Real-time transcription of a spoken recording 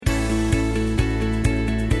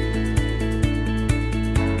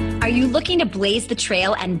you looking to blaze the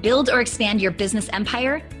trail and build or expand your business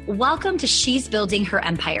empire? Welcome to She's Building Her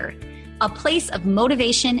Empire, a place of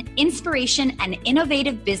motivation, inspiration, and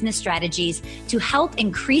innovative business strategies to help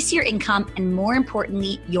increase your income and, more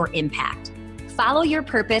importantly, your impact. Follow your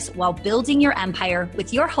purpose while building your empire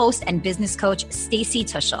with your host and business coach, Stacey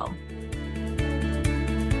Tuschl.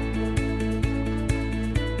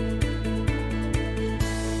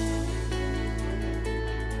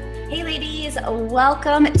 Hey ladies,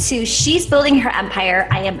 welcome to She's Building Her Empire.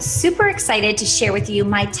 I am super excited to share with you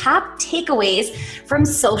my top takeaways from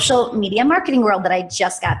social media marketing world that I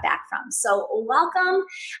just got back from. So welcome.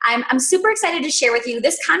 I'm super excited to share with you.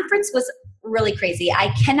 This conference was really crazy.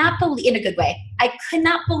 I cannot believe, in a good way, I could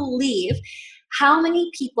not believe how many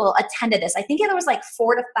people attended this. I think there was like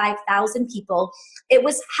 4,000 to 5,000 people. It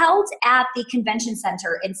was held at the convention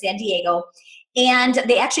center in San Diego. And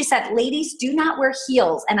they actually said, ladies, do not wear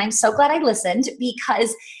heels. And I'm so glad I listened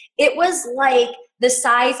because it was like the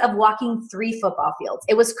size of walking 3 football fields.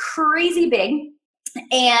 It was crazy big.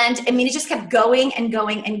 And I mean, it just kept going and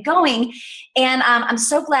going and going. And I'm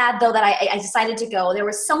so glad though that I decided to go. There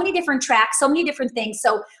were so many different tracks, so many different things.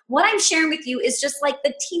 So what I'm sharing with you is just like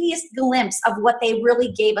the teeniest glimpse of what they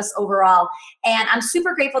really gave us overall. And I'm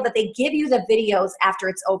super grateful that they give you the videos after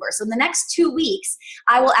it's over. So in the next 2 weeks,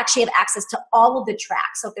 I will actually have access to all of the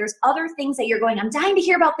tracks. So if there's other things that you're going, I'm dying to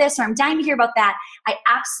hear about this or I'm dying to hear about that, I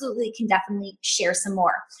absolutely can definitely share some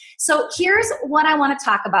more. So here's what I want to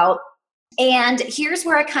talk about. And here's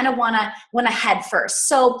where I kind of want to head first.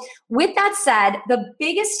 So with that said, the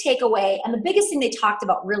biggest takeaway and the biggest thing they talked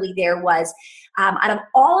about really there was out of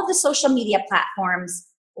all of the social media platforms,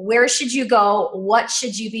 where should you go? What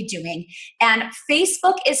should you be doing? And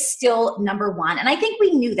Facebook is still number one. And I think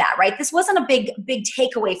we knew that, right? This wasn't a big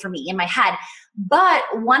takeaway for me in my head. But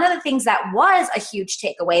one of the things that was a huge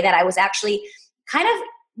takeaway that I was actually kind of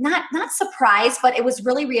not surprised, but it was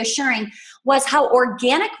really reassuring, was how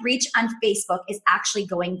organic reach on Facebook is actually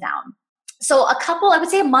going down. So I would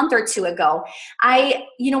say a month or two ago, I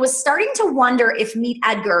was starting to wonder if Meet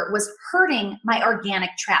Edgar was hurting my organic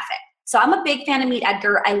traffic. So I'm a big fan of Meet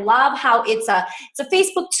Edgar. I love how it's a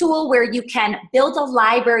Facebook tool where you can build a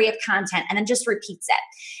library of content and then just repeats it.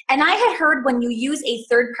 And I had heard when you use a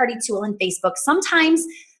third-party tool in Facebook, sometimes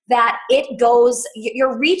that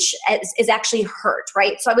your reach is actually hurt,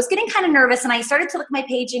 right? So I was getting kind of nervous and I started to look at my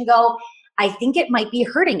page and go, I think it might be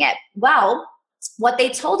hurting it. Well, what they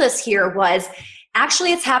told us here was,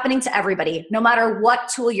 actually, it's happening to everybody, no matter what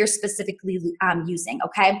tool you're specifically using,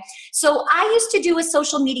 okay? So I used to do a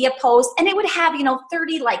social media post, and it would have,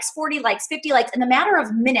 30 likes, 40 likes, 50 likes in a matter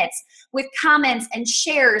of minutes with comments and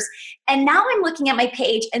shares. And now I'm looking at my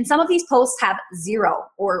page, and some of these posts have 0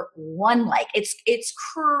 or 1 like. It's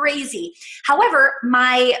crazy. However,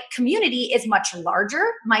 my community is much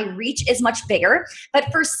larger. My reach is much bigger.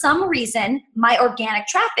 But for some reason, my organic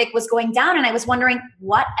traffic was going down, and I was wondering,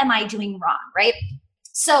 what am I doing wrong, right?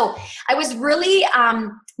 So I was really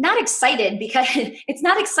not excited because it's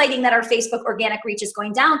not exciting that our Facebook organic reach is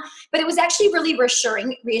going down, but it was actually really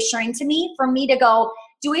reassuring to me for me to go,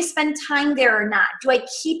 do I spend time there or not? Do I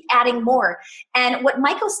keep adding more? And what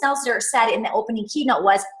Michael Stelzner said in the opening keynote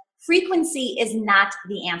was, frequency is not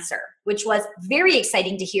the answer, which was very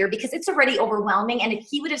exciting to hear because it's already overwhelming. And if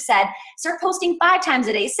he would have said, start posting 5 times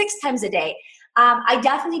a day, 6 times a day, I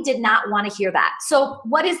definitely did not want to hear that. So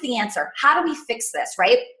what is the answer? How do we fix this,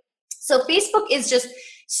 right? So Facebook is just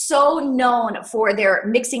so known for their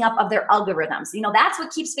mixing up of their algorithms. That's what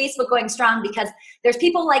keeps Facebook going strong, because there's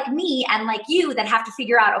people like me and like you that have to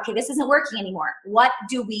figure out, okay, this isn't working anymore. What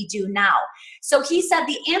do we do now? So he said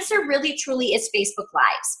the answer really truly is Facebook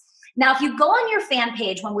Lives. Now, if you go on your fan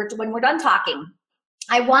page when we're done talking,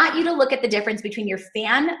 I want you to look at the difference between your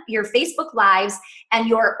Facebook Lives and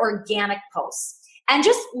your organic posts. And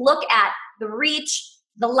just look at the reach,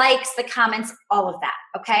 the likes, the comments, all of that,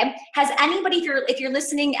 okay? Has anybody, if you're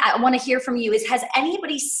listening, I want to hear from you, has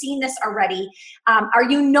anybody seen this already? Are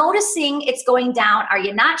you noticing it's going down? Are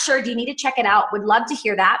you not sure? Do you need to check it out? Would love to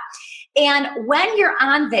hear that. And when you're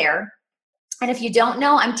on there, and if you don't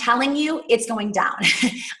know, I'm telling you, it's going down.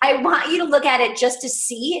 I want you to look at it just to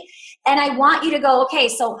see. And I want you to go, okay,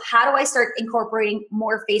 so how do I start incorporating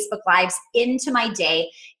more Facebook Lives into my day,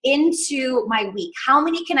 into my week? How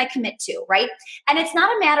many can I commit to, right? And it's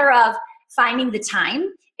not a matter of finding the time.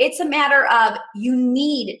 It's a matter of you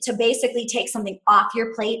need to basically take something off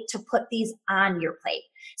your plate to put these on your plate.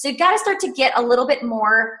 So you've got to start to get a little bit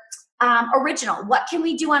more original. What can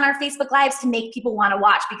we do on our Facebook Lives to make people want to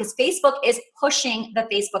watch? Because Facebook is pushing the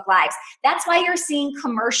Facebook Lives. That's why you're seeing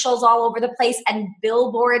commercials all over the place and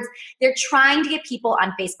billboards. They're trying to get people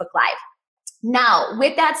on Facebook Live. Now,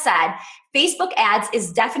 with that said, Facebook ads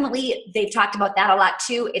is definitely, they've talked about that a lot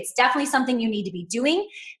too. It's definitely something you need to be doing.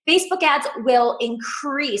 Facebook ads will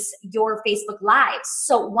increase your Facebook Lives.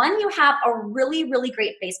 So when you have a really, really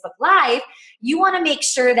great Facebook Live, you want to make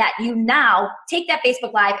sure that you now take that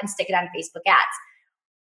Facebook Live and stick it on Facebook ads.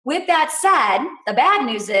 With that said, the bad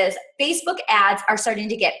news is Facebook ads are starting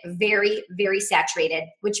to get very, very saturated,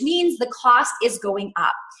 which means the cost is going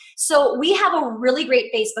up. So we have a really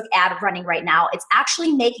great Facebook ad running right now. It's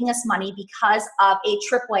actually making us money because of a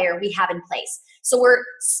tripwire we have in place. So we're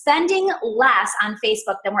spending less on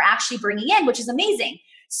Facebook than we're actually bringing in, which is amazing.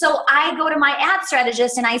 So I go to my ad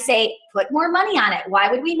strategist and I say, put more money on it. Why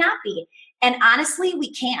would we not be? And honestly,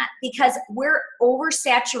 we can't, because we're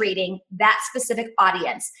oversaturating that specific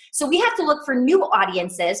audience. So we have to look for new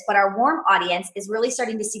audiences, but our warm audience is really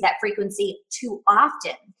starting to see that frequency too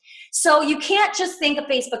often. So you can't just think a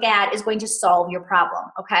Facebook ad is going to solve your problem,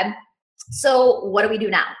 okay? So what do we do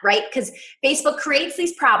now, right? Because Facebook creates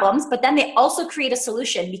these problems, but then they also create a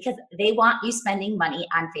solution because they want you spending money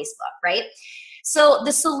on Facebook, right? So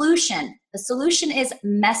the solution is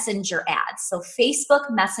Messenger ads. So Facebook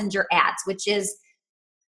Messenger ads, which is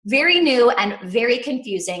very new and very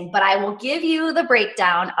confusing, but I will give you the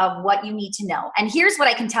breakdown of what you need to know. And here's what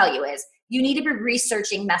I can tell you is you need to be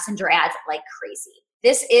researching Messenger ads like crazy.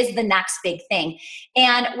 This is the next big thing.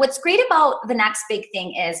 And what's great about the next big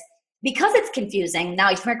thing is because it's confusing, now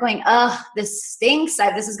you're going, oh, this stinks.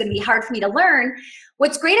 This is going to be hard for me to learn.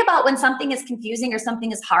 What's great about when something is confusing or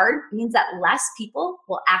something is hard means that less people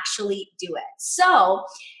will actually do it. So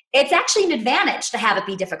it's actually an advantage to have it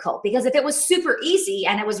be difficult, because if it was super easy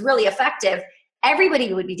and it was really effective,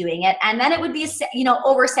 everybody would be doing it, and then it would be,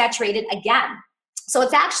 oversaturated again. So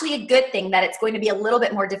it's actually a good thing that it's going to be a little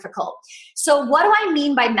bit more difficult. So what do I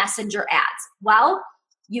mean by Messenger ads? Well,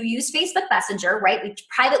 you use Facebook Messenger, right? We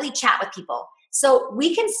privately chat with people. So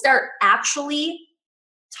we can start actually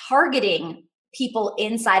targeting people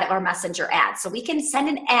inside of our Messenger ads. So we can send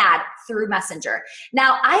an ad through Messenger.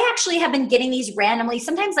 Now, I actually have been getting these randomly.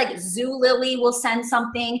 Sometimes like Zulily will send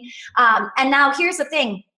something. And now here's the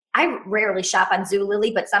thing. I rarely shop on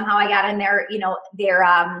Zulily, but somehow I got in their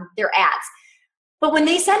ads. But when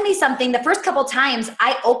they send me something, the first couple times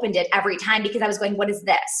I opened it every time because I was going, what is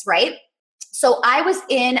this, right? So I was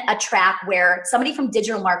in a track where somebody from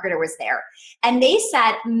Digital Marketer was there, and they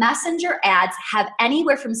said Messenger ads have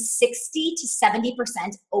anywhere from 60 to 70%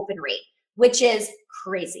 open rate, which is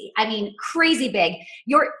crazy. I mean, crazy big.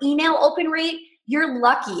 Your email open rate, you're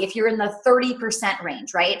lucky if you're in the 30%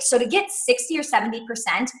 range, right? So to get 60 or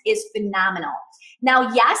 70% is phenomenal.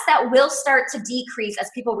 Now, yes, that will start to decrease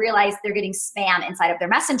as people realize they're getting spam inside of their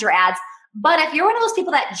Messenger ads. But if you're one of those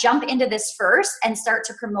people that jump into this first and start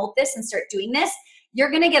to promote this and start doing this, you're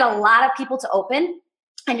going to get a lot of people to open,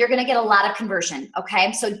 and you're going to get a lot of conversion.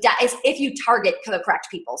 Okay. So that is if you target the correct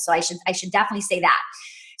people. So I should definitely say that.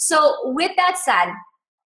 So with that said,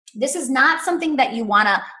 this is not something that you want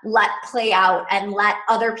to let play out and let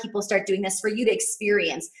other people start doing this for you to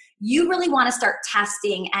experience. You really want to start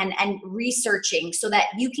testing and researching so that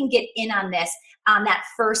you can get in on this on that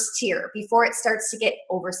first tier before it starts to get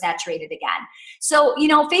oversaturated again. So,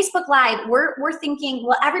 Facebook Live, we're thinking,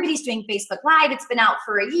 well, everybody's doing Facebook Live. It's been out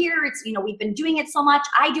for a year. It's, we've been doing it so much.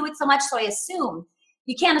 I do it so much, so I assume.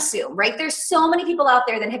 You can't assume, right? There's so many people out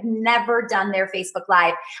there that have never done their Facebook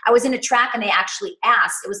Live. I was in a track and they actually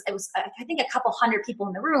asked, it was I think a couple hundred people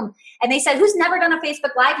in the room, and they said, who's never done a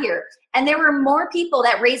Facebook Live here? And there were more people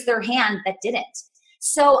that raised their hand that didn't.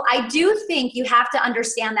 So I do think you have to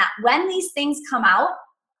understand that when these things come out,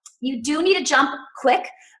 you do need to jump quick,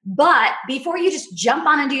 but before you just jump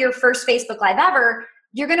on into your first Facebook Live ever,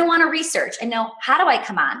 you're going to want to research and know, how do I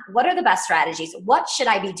come on? What are the best strategies? What should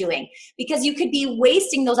I be doing? Because you could be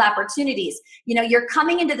wasting those opportunities. You're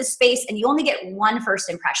coming into the space and you only get one first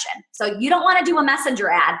impression. So you don't want to do a Messenger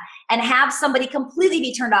ad and have somebody completely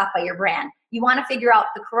be turned off by your brand. You want to figure out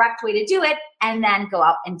the correct way to do it and then go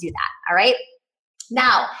out and do that. All right.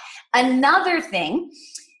 Now, another thing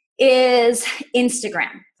is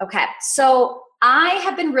Instagram. Okay. So I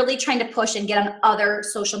have been really trying to push and get on other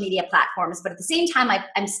social media platforms, but at the same time,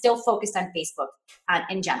 I'm still focused on Facebook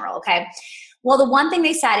in general, okay? Well, the one thing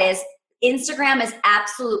they said is Instagram is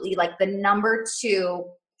absolutely like the number 2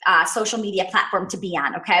 social media platform to be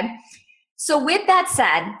on, okay? So with that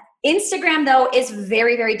said, Instagram, though, is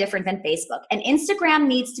very, very different than Facebook. And Instagram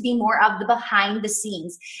needs to be more of the behind the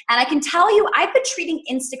scenes. And I can tell you, I've been treating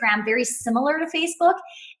Instagram very similar to Facebook,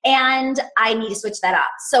 and I need to switch that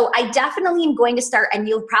up. So I definitely am going to start, and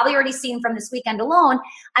you've probably already seen from this weekend alone,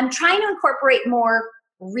 I'm trying to incorporate more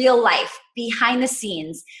real life, behind the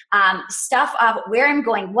scenes, stuff of where I'm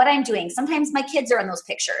going, what I'm doing. Sometimes my kids are in those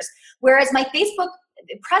pictures. Whereas my Facebook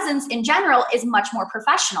presence in general is much more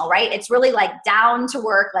professional, right? It's really like down to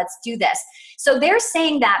work, let's do this. So they're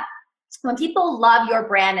saying that when people love your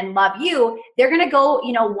brand and love you, they're going to go,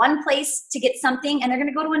 one place to get something and they're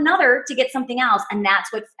going to go to another to get something else. And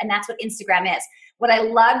that's what Instagram is. What I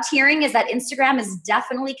loved hearing is that Instagram is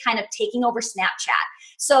definitely kind of taking over Snapchat.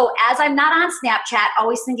 So as I'm not on Snapchat,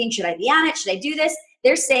 always thinking, should I be on it? Should I do this?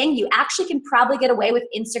 They're saying you actually can probably get away with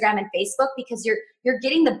Instagram and Facebook because you're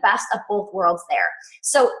getting the best of both worlds there.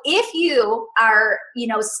 So if you are,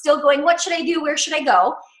 still going, what should I do? Where should I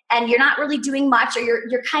go? And you're not really doing much, or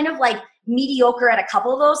you're kind of like mediocre at a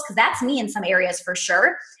couple of those, because that's me in some areas for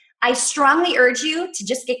sure. I strongly urge you to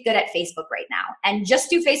just get good at Facebook right now and just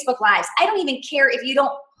do Facebook Lives. I don't even care if you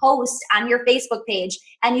don't post on your Facebook page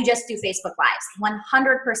and you just do Facebook Lives,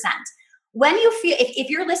 100%. When you feel, if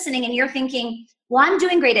you're listening and you're thinking, well, I'm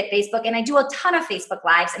doing great at Facebook and I do a ton of Facebook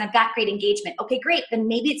Lives and I've got great engagement. Okay, great. Then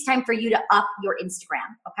maybe it's time for you to up your Instagram,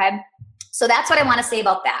 okay? So that's what I want to say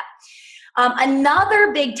about that.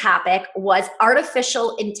 Another big topic was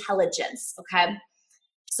artificial intelligence, okay?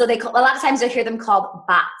 So a lot of times I hear them called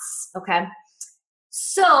bots, okay?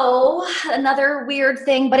 So another weird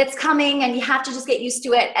thing, but it's coming and you have to just get used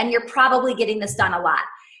to it, and you're probably getting this done a lot.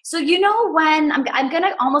 So when I'm going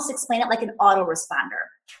to almost explain it like an autoresponder.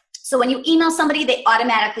 So when you email somebody, they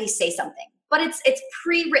automatically say something, but it's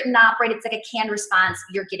pre-written up, right? It's like a canned response.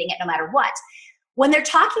 You're getting it no matter what. When they're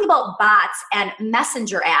talking about bots and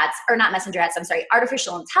messenger ads, or not messenger ads, I'm sorry,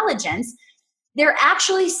 artificial intelligence, they're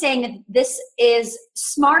actually saying that this is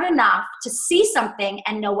smart enough to see something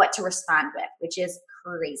and know what to respond with, which is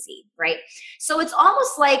crazy, right? So it's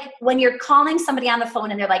almost like when you're calling somebody on the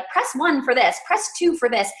phone and they're like, press 1 for this, press 2 for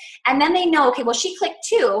this. And then they know, okay, well, she clicked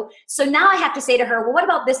 2. So now I have to say to her, well, what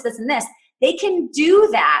about this, this, and this? They can do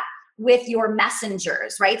that with your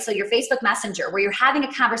messengers, right? So your Facebook Messenger, where you're having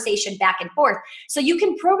a conversation back and forth. So you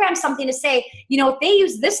can program something to say, if they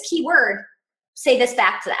use this keyword, say this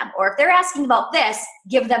back to them. Or if they're asking about this,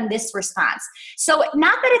 give them this response. So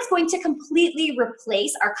not that it's going to completely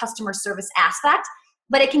replace our customer service aspect,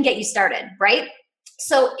 but it can get you started, right?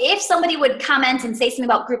 So if somebody would comment and say something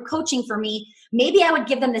about group coaching for me, maybe I would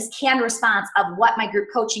give them this canned response of what my group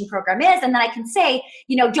coaching program is. And then I can say,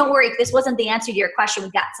 don't worry, if this wasn't the answer to your question,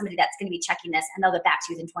 we've got somebody that's going to be checking this and they'll get back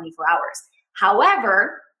to you within 24 hours.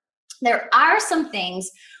 However, there are some things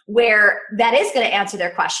where that is going to answer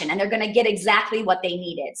their question and they're going to get exactly what they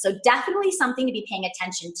needed. So definitely something to be paying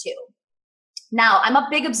attention to. Now, I'm a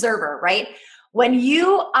big observer, right? When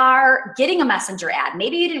you are getting a messenger ad,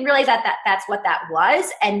 maybe you didn't realize that that's what that was,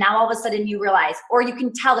 and now all of a sudden you realize, or you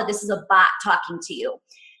can tell that this is a bot talking to you.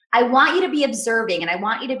 I want you to be observing and I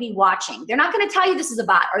want you to be watching. They're not going to tell you this is a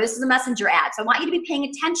bot or this is a messenger ad. So I want you to be paying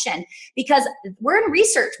attention because we're in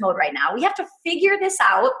research mode right now. We have to figure this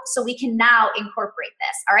out so we can now incorporate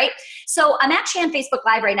this. All right. So I'm actually on Facebook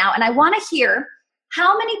Live right now and I want to hear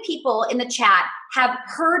how many people in the chat have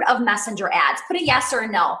heard of messenger ads. Put a yes or a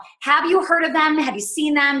no. Have you heard of them? Have you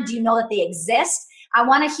seen them? Do you know that they exist? I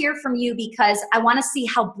want to hear from you because I want to see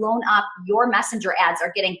how blown up your messenger ads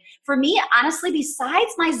are getting. For me, honestly,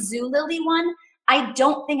 besides my Zulily one, I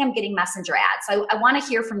don't think I'm getting messenger ads. So I want to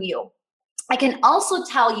hear from you. I can also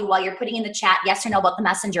tell you while you're putting in the chat yes or no about the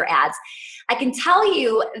messenger ads, I can tell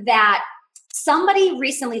you that somebody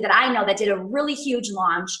recently that I know that did a really huge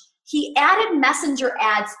launch, he added messenger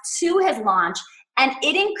ads to his launch and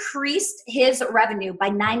it increased his revenue by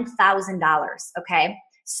 $9,000, okay?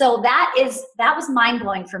 So that was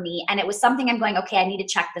mind-blowing for me, and it was something I'm going, okay, I need to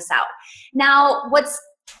check this out. Now, what's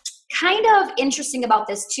kind of interesting about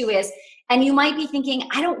this too is, and you might be thinking,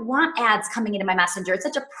 I don't want ads coming into my messenger. It's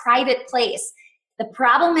such a private place. The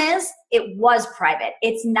problem is it was private.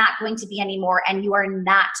 It's not going to be anymore, and you are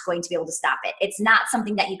not going to be able to stop it. It's not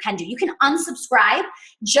something that you can do. You can unsubscribe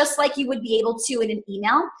just like you would be able to in an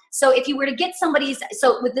email. So if you were to get so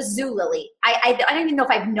with the Zulily, I don't even know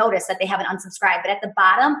if I've noticed that they have an unsubscribe, but at the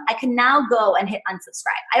bottom, I can now go and hit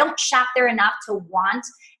unsubscribe. I don't shop there enough to want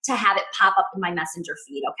to have it pop up in my messenger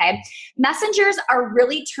feed, okay? Messengers are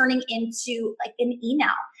really turning into like an email.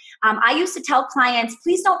 I used to tell clients,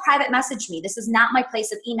 please don't private message me. This is not my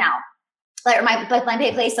place of email, or my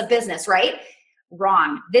place of business, right?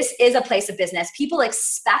 Wrong. This is a place of business. People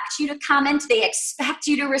expect you to comment. They expect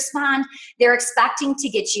you to respond. They're expecting to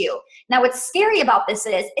get you. Now, what's scary about this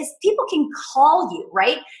is people can call you,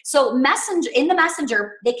 right? So in the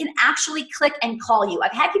messenger, they can actually click and call you.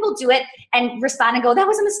 I've had people do it and respond and go, that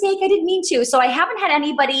was a mistake. I didn't mean to. So I haven't had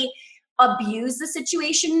anybody abuse the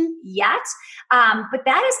situation yet. But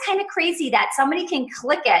that is kind of crazy that somebody can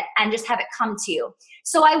click it and just have it come to you.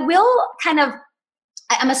 So I'm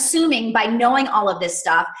assuming by knowing all of this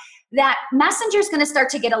stuff that Messenger is going to start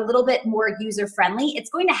to get a little bit more user friendly. It's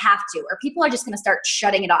going to have to, or people are just going to start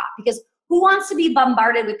shutting it off, because who wants to be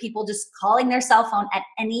bombarded with people just calling their cell phone at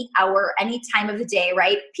any hour, any time of the day,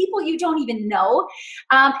 right? People you don't even know.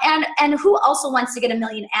 And who also wants to get a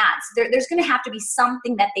million ads? There's going to have to be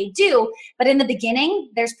something that they do. But in the beginning,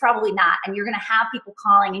 there's probably not. And you're going to have people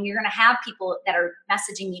calling, and you're going to have people that are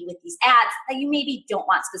messaging you with these ads that you maybe don't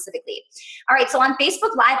want specifically. All right, so on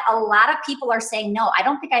Facebook Live, a lot of people are saying, no, I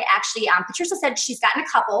don't think I actually, Patricia said she's gotten a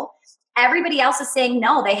couple. Everybody else is saying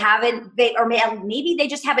no, they haven't, or maybe they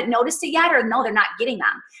just haven't noticed it yet, or no, they're not getting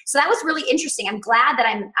them. So that was really interesting. I'm glad that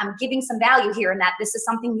I'm giving some value here, and that this is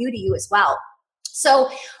something new to you as well.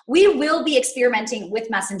 So we will be experimenting with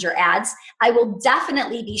Messenger ads. I will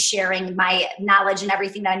definitely be sharing my knowledge and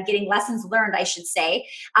everything that I'm getting, lessons learned, I should say.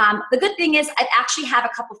 The good thing is I actually have a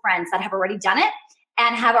couple friends that have already done it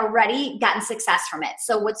and have already gotten success from it.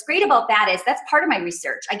 So what's great about that is that's part of my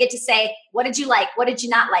research. I get to say, what did you like? What did you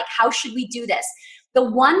not like? How should we do this? The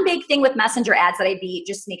one big thing with Messenger ads that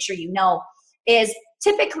just make sure you know, is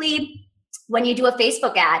typically when you do a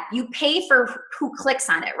Facebook ad, you pay for who clicks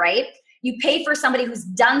on it, right? You pay for somebody who's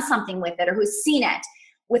done something with it or who's seen it.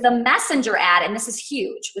 With a Messenger ad, and this is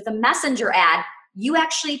huge, with a Messenger ad, you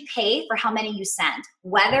actually pay for how many you send,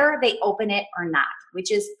 whether they open it or not,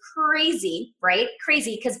 which is crazy, right?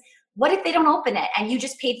 Crazy, because what if they don't open it and you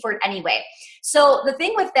just paid for it anyway? So the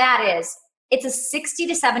thing with that is it's a 60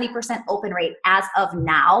 to 70% open rate as of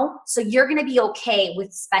now. So you're going to be okay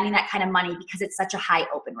with spending that kind of money because it's such a high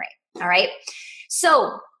open rate. All right.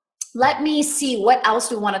 So let me see what else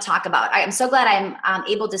we want to talk about. I'm so glad I'm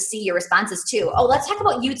able to see your responses too. Oh, let's talk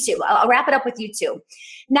about YouTube. I'll wrap it up with YouTube.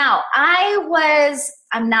 Now,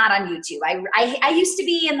 I'm not on YouTube. I used to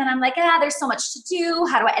be, and then I'm like, there's so much to do.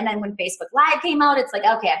 And then when Facebook Live came out, it's like,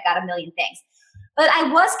 okay, I've got a million things. But I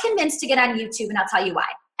was convinced to get on YouTube, and I'll tell you why.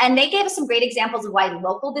 And they gave us some great examples of why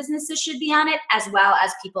local businesses should be on it, as well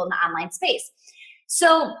as people in the online space.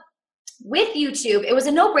 So with YouTube, it was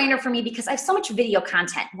a no-brainer for me because I have so much video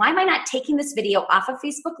content. Why am I not taking this video off of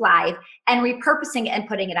Facebook Live and repurposing it and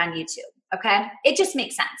putting it on YouTube? Okay, it just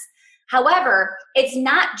makes sense. However, it's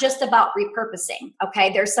not just about repurposing,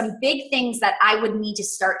 okay? There's some big things that I would need to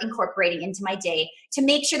start incorporating into my day to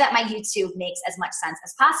make sure that my YouTube makes as much sense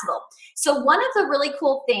as possible. So one of the really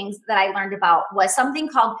cool things that I learned about was something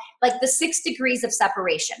called like the 6 degrees of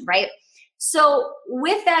separation, right? So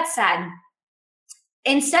with that said,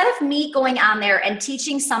 instead of me going on there and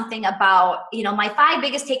teaching something about, my 5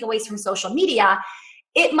 biggest takeaways from social media,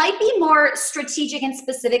 it might be more strategic and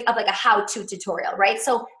specific of like a how-to tutorial, right?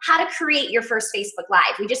 So how to create your first Facebook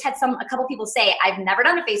Live. We just had a couple people say, I've never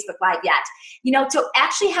done a Facebook Live yet. To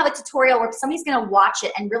actually have a tutorial where somebody's gonna watch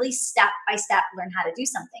it and really step-by-step learn how to do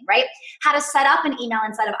something, right? How to set up an email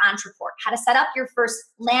inside of Entreport, how to set up your first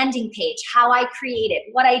landing page, how I create it,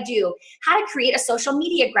 what I do, how to create a social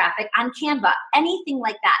media graphic on Canva, anything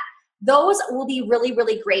like that. Those will be really,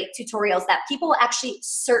 really great tutorials that people will actually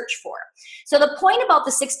search for. So the point about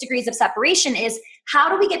the 6 degrees of separation is how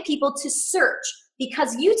do we get people to search?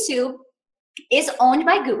 Because YouTube is owned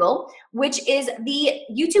by Google,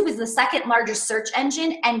 YouTube is the second largest search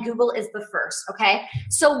engine and Google is the first, okay?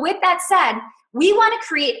 So with that said, we want to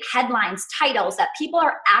create headlines, titles that people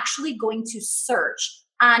are actually going to search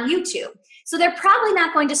on YouTube. So they're probably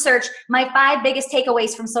not going to search my 5 biggest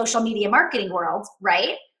takeaways from social media marketing world,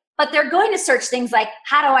 right? But they're going to search things like,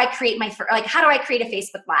 how do I create a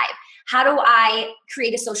Facebook Live? How do I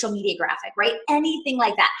create a social media graphic, right? Anything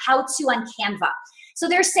like that, how to on Canva. So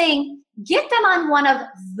they're saying, get them on one of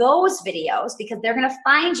those videos because they're gonna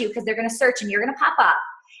find you because they're gonna search and you're gonna pop up.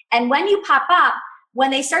 And when you pop up,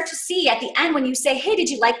 when they start to see at the end, when you say, hey, did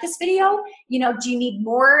you like this video? Do you need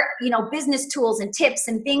more, business tools and tips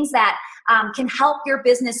and things that can help your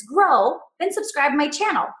business grow? Then subscribe to my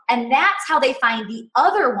channel. And that's how they find the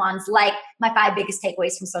other ones, like my 5 biggest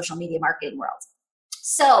takeaways from social media marketing world.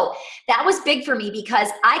 So that was big for me because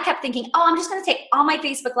I kept thinking, I'm just going to take all my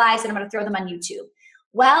Facebook Lives and I'm going to throw them on YouTube.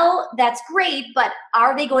 Well, that's great, but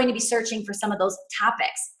are they going to be searching for some of those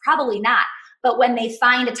topics? Probably not. But when they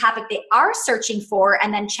find a topic they are searching for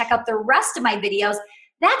and then check out the rest of my videos,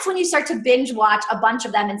 that's when you start to binge watch a bunch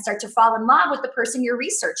of them and start to fall in love with the person you're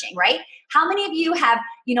researching, right? How many of you have,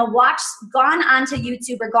 gone onto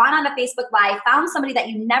YouTube or gone onto Facebook Live, found somebody that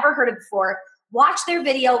you never heard of before, watch their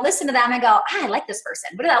video, listen to them and go, I like this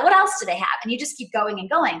person. What else do they have? And you just keep going and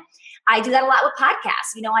going. I do that a lot with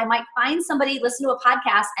podcasts. I might find somebody, listen to a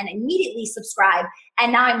podcast and immediately subscribe,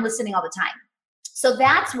 and now I'm listening all the time. So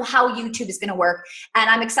that's how YouTube is going to work. And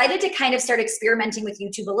I'm excited to kind of start experimenting with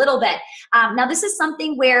YouTube a little bit. Now, this is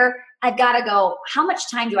something where I've got to go, how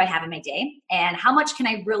much time do I have in my day? And how much can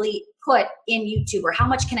I really put in YouTube, or how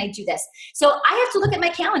much can I do this? So I have to look at my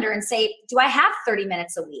calendar and say, do I have 30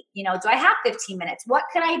 minutes a week? Do I have 15 minutes? What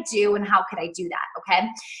could I do and how could I do that? Okay.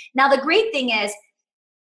 Now, the great thing is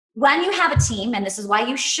when you have a team, and this is why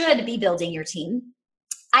you should be building your team,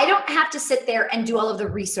 I don't have to sit there and do all of the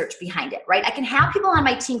research behind it, right? I can have people on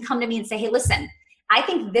my team come to me and say, hey, listen, I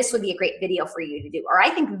think this would be a great video for you to do, or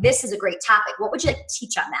I think this is a great topic. What would you like to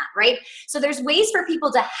teach on that, right? So there's ways for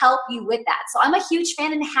people to help you with that. So I'm a huge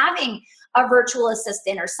fan in having a virtual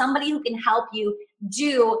assistant or somebody who can help you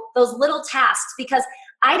do those little tasks, because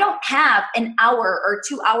I don't have an hour or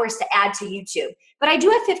 2 hours to add to YouTube, but I do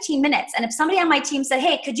have 15 minutes. And if somebody on my team said,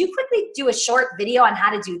 hey, could you quickly do a short video on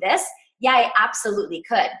how to do this? Yeah, I absolutely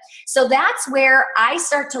could. So that's where I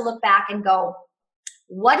start to look back and go,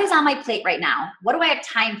 what is on my plate right now? What do I have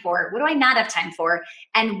time for? What do I not have time for?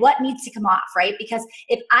 And what needs to come off, right? Because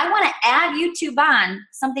if I want to add YouTube on,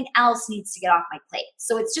 something else needs to get off my plate.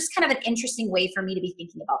 So it's just kind of an interesting way for me to be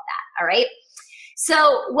thinking about that, all right?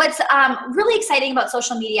 So what's really exciting about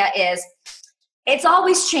social media is it's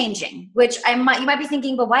always changing, which you might be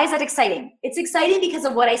thinking, but why is that exciting? It's exciting because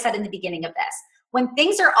of what I said in the beginning of this. When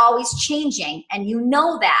things are always changing and you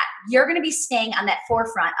know that, you're going to be staying on that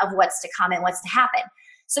forefront of what's to come and what's to happen.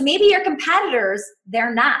 So maybe your competitors,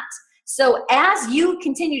 they're not. So as you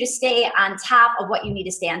continue to stay on top of what you need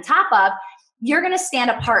to stay on top of, you're going to stand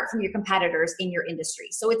apart from your competitors in your industry.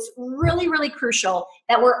 So it's really, really crucial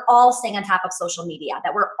that we're all staying on top of social media,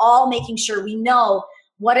 that we're all making sure we know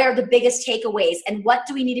what are the biggest takeaways and what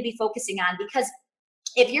do we need to be focusing on. Because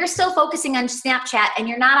if you're still focusing on Snapchat and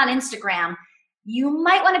you're not on Instagram, you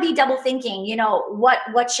might want to be double thinking,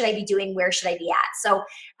 what should I be doing? Where should I be at? So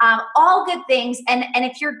all good things. And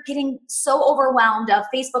if you're getting so overwhelmed of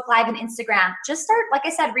Facebook Live and Instagram, just start, like I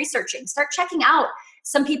said, researching. Start checking out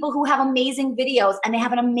some people who have amazing videos and they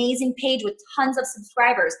have an amazing page with tons of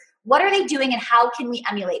subscribers. What are they doing and how can we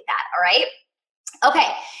emulate that? All right.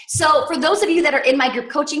 Okay, so for those of you that are in my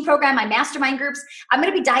group coaching program, my mastermind groups, I'm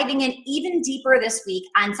going to be diving in even deeper this week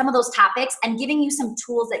on some of those topics and giving you some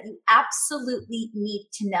tools that you absolutely need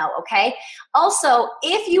to know, okay? Also,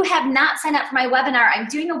 if you have not signed up for my webinar, I'm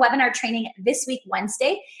doing a webinar training this week,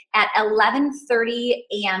 Wednesday at 11:30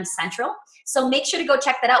 a.m. Central. So make sure to go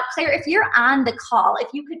check that out. Claire, if you're on the call, if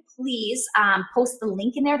you could please post the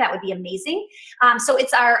link in there, that would be amazing. So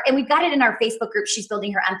it's and we've got it in our Facebook group, She's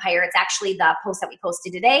Building Her Empire. It's actually the post that we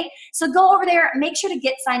posted today. So go over there, make sure to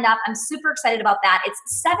get signed up. I'm super excited about that. It's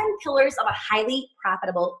 7 pillars of a highly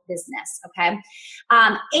profitable business, okay?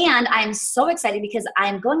 And I'm so excited because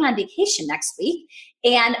I'm going on vacation next week.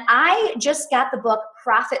 And I just got the book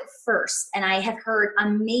Profit First, and I have heard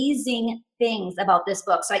amazing things about this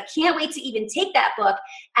book. So I can't wait to even take that book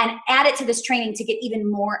and add it to this training to get even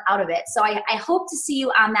more out of it. So I hope to see you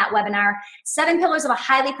on that webinar, 7 Pillars of a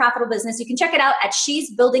Highly Profitable Business. You can check it out at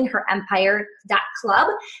she'sbuildingherempire.club.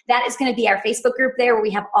 That is going to be our Facebook group there where we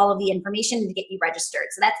have all of the information to get you registered.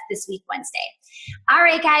 So that's this week, Wednesday. All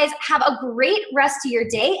right, guys, have a great rest of your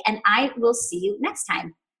day, and I will see you next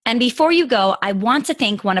time. And before you go, I want to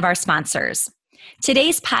thank one of our sponsors.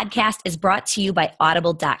 Today's podcast is brought to you by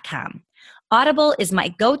Audible.com. Audible is my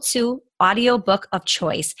go-to audiobook of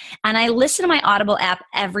choice, and I listen to my Audible app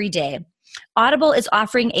every day. Audible is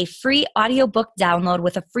offering a free audiobook download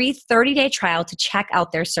with a free 30-day trial to check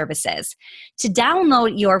out their services. To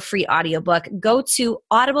download your free audiobook, go to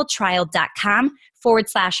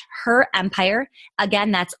audibletrial.com/Her Empire.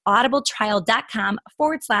 Again, that's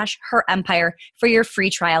audibletrial.com/Her Empire for your free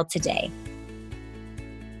trial today.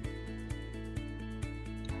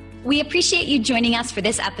 We appreciate you joining us for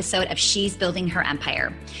this episode of She's Building Her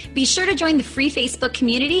Empire. Be sure to join the free Facebook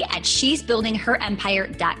community at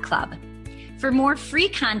she'sbuildingherempire.club. For more free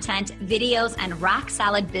content, videos, and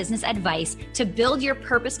rock-solid business advice to build your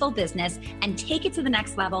purposeful business and take it to the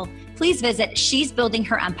next level, please visit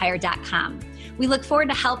she'sbuildingherempire.com. We look forward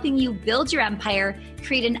to helping you build your empire,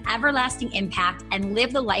 create an everlasting impact, and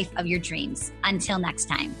live the life of your dreams. Until next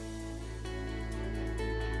time.